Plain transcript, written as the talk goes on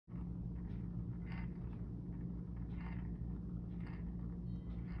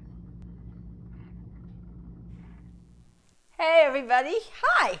Hey everybody,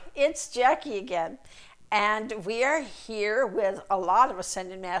 hi, it's Jackie again. And we are here with a lot of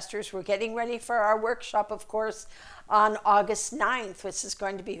Ascended Masters. We're getting ready for our workshop, of course, on August 9th, which is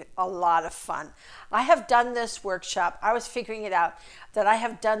going to be a lot of fun. I have done this workshop. I was figuring it out that I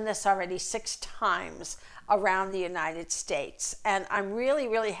have done this already 6 times around the United States. And I'm really,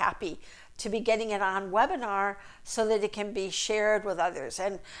 really happy to be getting it on webinar so that it can be shared with others.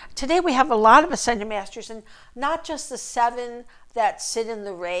 And today we have a lot of Ascended Masters, and not just the 7 that sit in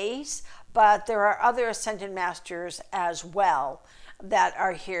the rays, but there are other Ascended Masters as well that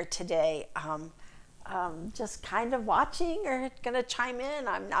are here today, just kind of watching or going to chime in.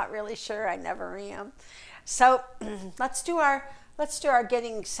 I'm not really sure. I never am. So let's do our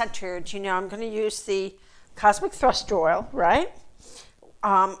getting centered. You know, I'm going to use the Cosmic Thrust Oil, right?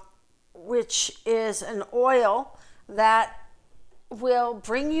 Which is an oil that will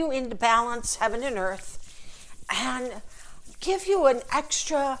bring you into balance, heaven and earth, and give you an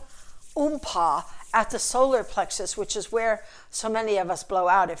extra oompah at the solar plexus, which is where so many of us blow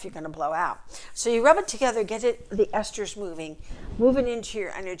out if you're going to blow out. So you rub it together, get the esters moving, move it into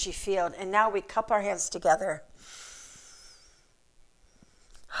your energy field, and now we cup our hands together.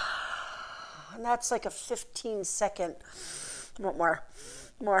 And that's like a 15-second, more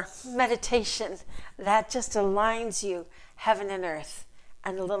meditation that just aligns you heaven and earth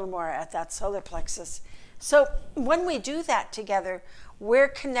and a little more at that solar plexus. So when we do that together, we're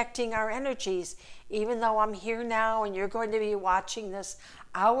connecting our energies. Even though I'm here now and you're going to be watching this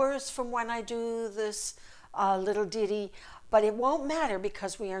hours from when I do this little ditty, but it won't matter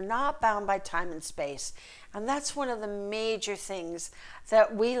because we are not bound by time and space. And that's one of the major things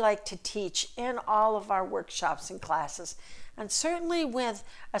that we like to teach in all of our workshops and classes. And certainly with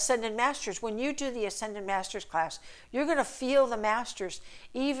Ascended Masters, when you do the Ascended Masters class, you're going to feel the Masters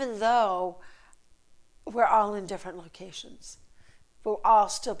even though we're all in different locations. We'll all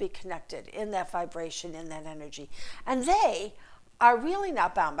still be connected in that vibration, in that energy. And they are really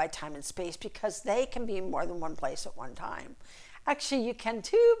not bound by time and space because they can be in more than one place at one time. Actually, you can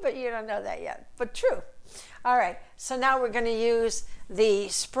too, but you don't know that yet. But true. All right, so now we're going to use the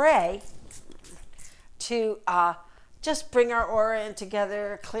spray to just bring our aura in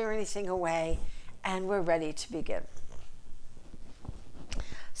together, clear anything away, and we're ready to begin.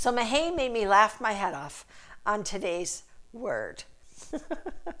 So Mahey made me laugh my head off on today's word.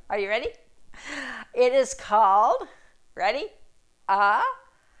 Are you ready? It is called, ready?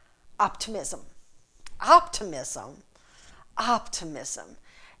 Optimism. Optimism. Optimism.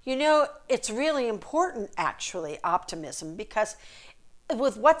 You know, it's really important, actually, optimism, because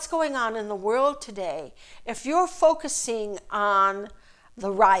with what's going on in the world today, if you're focusing on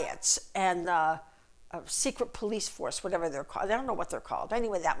the riots and the secret police force, whatever they're called, I don't know what they're called,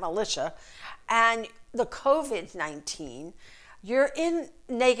 anyway, that militia, and the COVID-19, you're in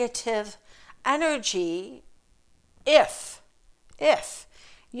negative energy if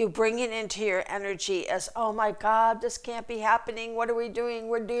you bring it into your energy as, oh my God, this can't be happening, what are we doing,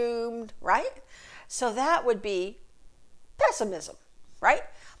 we're doomed, right? So that would be pessimism, right?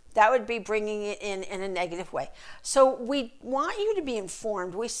 That would be bringing it in a negative way. So we want you to be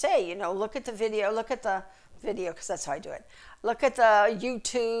informed. We say, you know, look at the video because that's how I do it. Look at the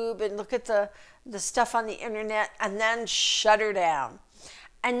YouTube and look at the stuff on the internet, and then shut her down.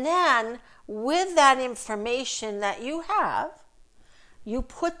 And then with that information that you have, you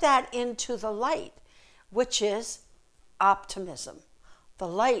put that into the light, which is optimism. The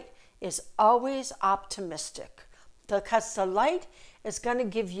light is always optimistic because the light is going to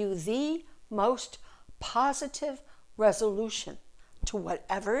give you the most positive resolution to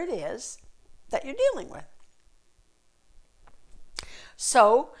whatever it is that you're dealing with.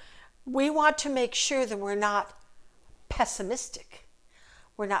 So we want to make sure that we're not pessimistic.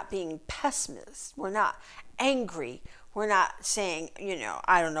 We're not being pessimists. We're not angry. We're not saying, you know,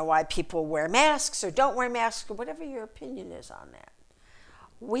 I don't know why people wear masks or don't wear masks or whatever your opinion is on that.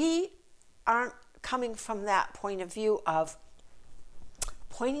 We aren't coming from that point of view of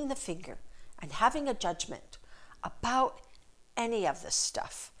pointing the finger and having a judgment about any of this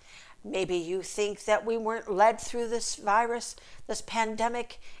stuff. Maybe you think that we weren't led through this virus, this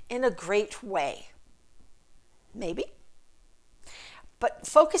pandemic, in a great way. Maybe. But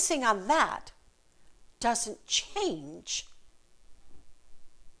focusing on that doesn't change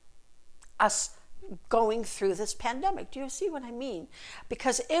us going through this pandemic. Do you see what I mean?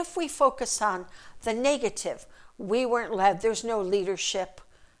 Because if we focus on the negative, we weren't led, there's no leadership,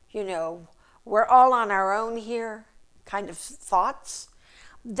 you know, we're all on our own here kind of thoughts,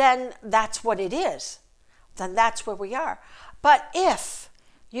 then that's what it is. Then that's where we are. But if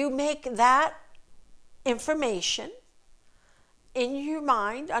you make that information in your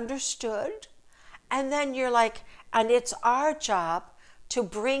mind, understood, and then you're like, and it's our job to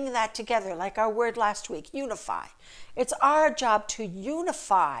bring that together, like our word last week, unify. It's our job to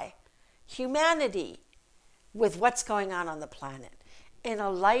unify humanity with what's going on the planet in a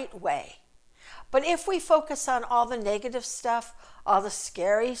light way. But if we focus on all the negative stuff, all the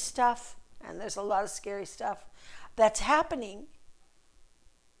scary stuff, and there's a lot of scary stuff that's happening,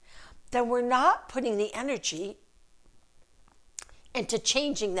 then we're not putting the energy into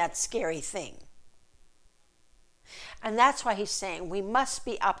changing that scary thing. And that's why he's saying we must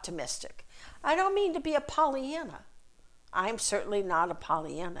be optimistic. I don't mean to be a Pollyanna. I'm certainly not a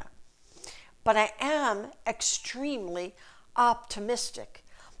Pollyanna. But I am extremely optimistic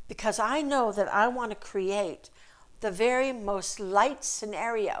because I know that I want to create the very most light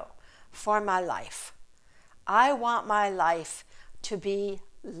scenario for my life. I want my life to be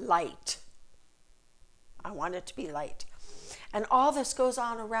light. I want it to be light. And all this goes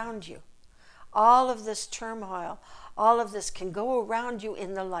on around you. All of this turmoil, all of this can go around you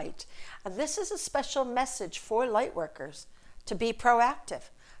in the light. And this is a special message for light workers to be proactive,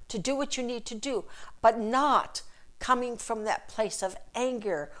 to do what you need to do, but not coming from that place of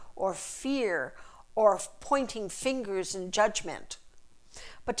anger or fear or pointing fingers and judgment,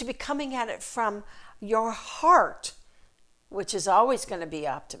 but to be coming at it from your heart, which is always going to be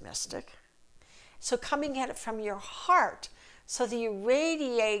optimistic. So coming at it from your heart so that you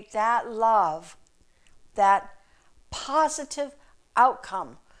radiate that love, that positive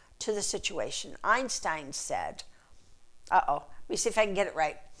outcome to the situation. Einstein said, let me see if I can get it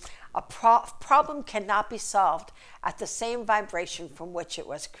right. A problem cannot be solved at the same vibration from which it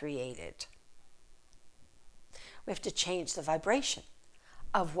was created. We have to change the vibration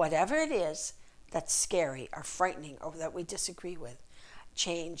of whatever it is that's scary or frightening or that we disagree with.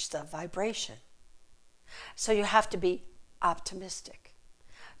 Change the vibration. So you have to be optimistic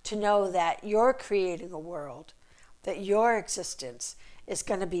to know that you're creating a world, that your existence is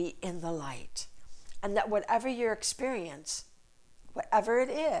going to be in the light, and that whatever your experience, whatever it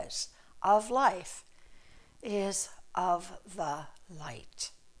is of life, is of the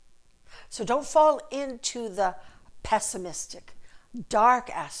light. So don't fall into the pessimistic, dark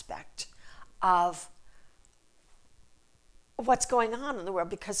aspect of what's going on in the world,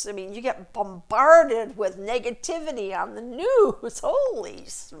 because you get bombarded with negativity on the news. Holy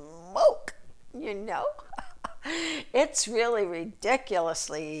smoke, it's really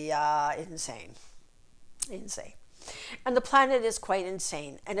ridiculously insane. And the planet is quite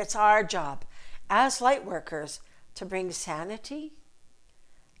insane, and it's our job as light workers to bring sanity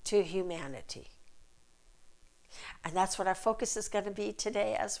to humanity. And that's what our focus is going to be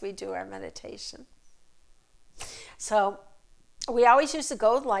today as we do our meditation. So we always use the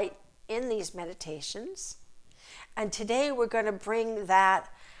gold light in these meditations. And today we're going to bring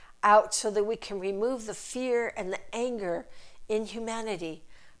that out so that we can remove the fear and the anger in humanity,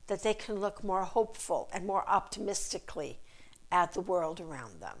 that they can look more hopeful and more optimistically at the world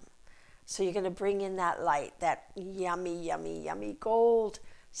around them. So you're going to bring in that light, that yummy, yummy, yummy gold,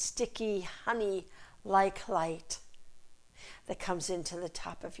 sticky, honey-like light that comes into the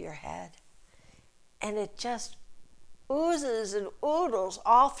top of your head. And it just oozes and oodles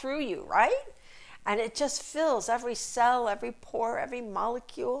all through you, right? And it just fills every cell, every pore, every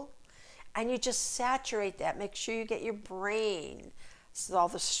molecule. And you just saturate that. Make sure you get your brain, so all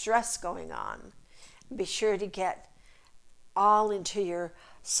the stress going on. And be sure to get all into your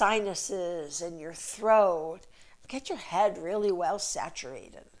sinuses and your throat. Get your head really well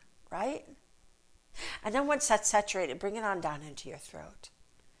saturated, right? And then once that's saturated, bring it on down into your throat.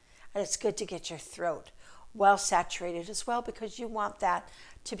 And it's good to get your throat well saturated as well, because you want that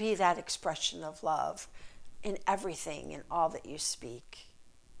to be that expression of love in everything, in all that you speak.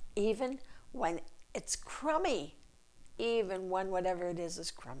 Even when it's crummy, even when whatever it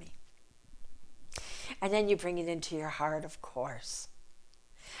is crummy. And then you bring it into your heart, of course.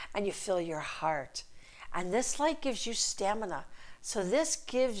 And you fill your heart. And this light gives you stamina. So this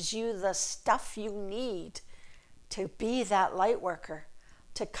gives you the stuff you need to be that light worker,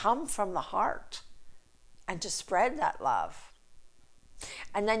 to come from the heart and to spread that love.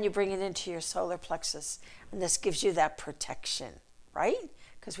 And then you bring it into your solar plexus, and this gives you that protection, right?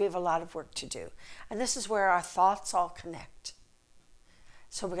 Because we have a lot of work to do. And this is where our thoughts all connect.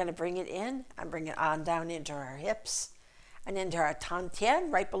 So we're going to bring it in and bring it on down into our hips and into our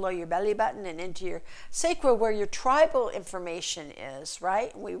tantien, right below your belly button, and into your sacral, where your tribal information is,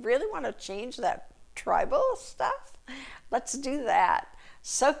 right? And we really want to change that tribal stuff. Let's do that.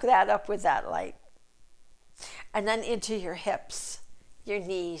 Soak that up with that light. And then into your hips, your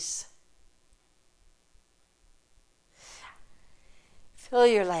knees. Feel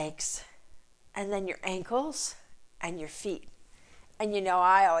your legs, and then your ankles and your feet. And you know,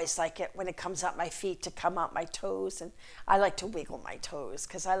 I always like it when it comes up my feet to come out my toes, and I like to wiggle my toes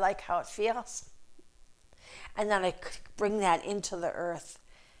because I like how it feels. And then I bring that into the earth,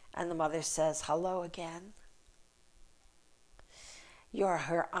 and the mother says, hello again. You're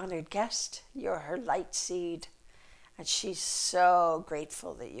her honored guest. You're her light seed. And she's so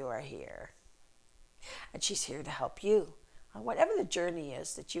grateful that you are here. And she's here to help you on whatever the journey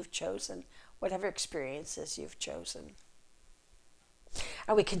is that you've chosen, whatever experiences you've chosen.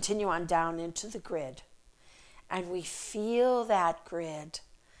 And we continue on down into the grid. And we feel that grid.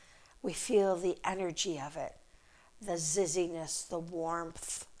 We feel the energy of it, the zizziness, the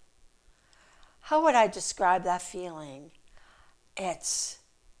warmth. How would I describe that feeling? It's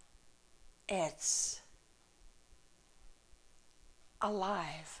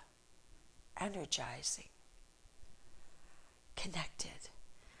alive, energizing, connected.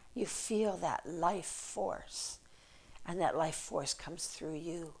 You feel that life force, and that life force comes through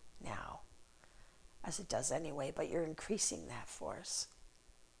you now, as it does anyway, but you're increasing that force.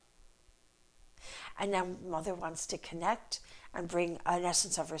 And now Mother wants to connect and bring an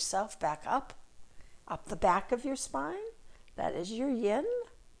essence of herself back up the back of your spine. That is your yin.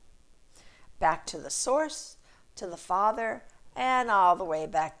 Back to the source, to the Father, and all the way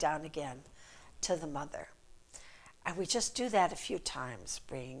back down again to the Mother. And we just do that a few times,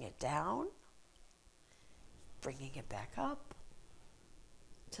 bringing it down, bringing it back up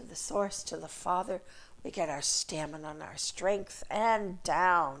to the source, to the Father. We get our stamina and our strength, and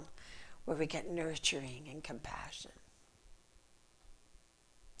down where we get nurturing and compassion.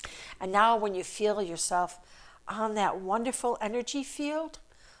 And now when you feel yourself on that wonderful energy field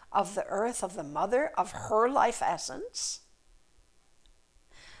of the earth, of the Mother, of her life essence,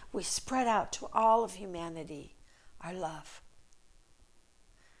 we spread out to all of humanity our love.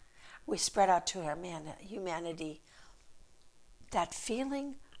 We spread out to our humanity that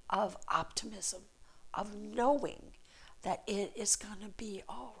feeling of optimism, of knowing that it is going to be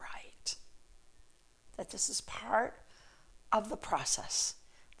all right, that this is part of the process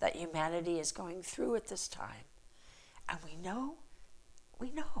that humanity is going through at this time. And we know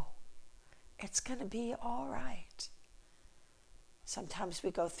it's going to be all right. Sometimes we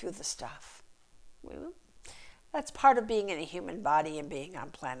go through the stuff. That's part of being in a human body and being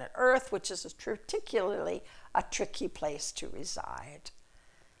on planet Earth, which is particularly a tricky place to reside.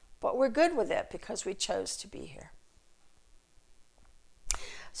 But we're good with it because we chose to be here.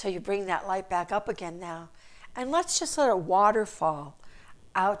 So you bring that light back up again now. And let's just let a waterfall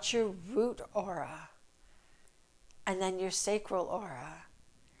out your root aura, and then your sacral aura,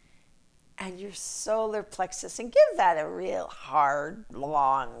 and your solar plexus, and give that a real hard,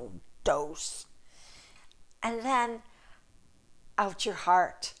 long dose. And then out your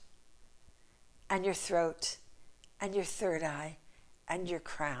heart, and your throat, and your third eye, and your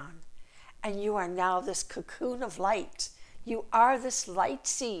crown. And you are now this cocoon of light. You are this light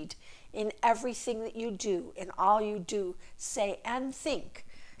seed in everything that you do, in all you do, say, and think.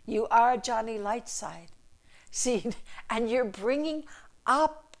 You are a Johnny Lightside seed, and you're bringing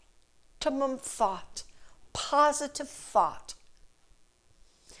optimum thought, positive thought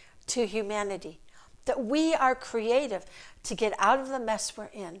to humanity, that we are creative to get out of the mess we're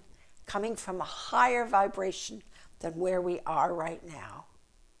in, coming from a higher vibration than where we are right now.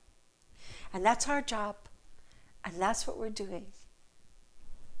 And that's our job, and that's what we're doing.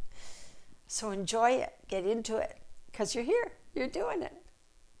 So enjoy it, get into it, because you're here, you're doing it.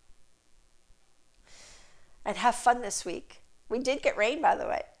 And have fun this week. We did get rain, by the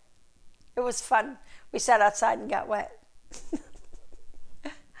way. It was fun. We sat outside and got wet.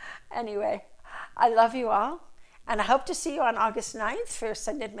 Anyway, I love you all, and I hope to see you on August 9th for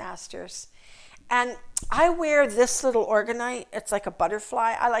Ascended Masters. And I wear this little orgonite. It's like a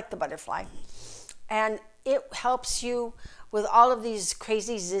butterfly. I like the butterfly. And it helps you with all of these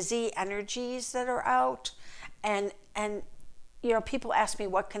crazy zizzy energies that are out. And you know, people ask me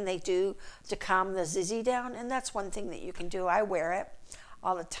what can they do to calm the zizzy down, and that's one thing that you can do. I wear it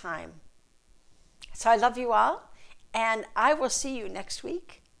all the time. So I love you all, and I will see you next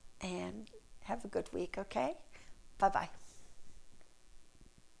week, and have a good week, okay? Bye-bye.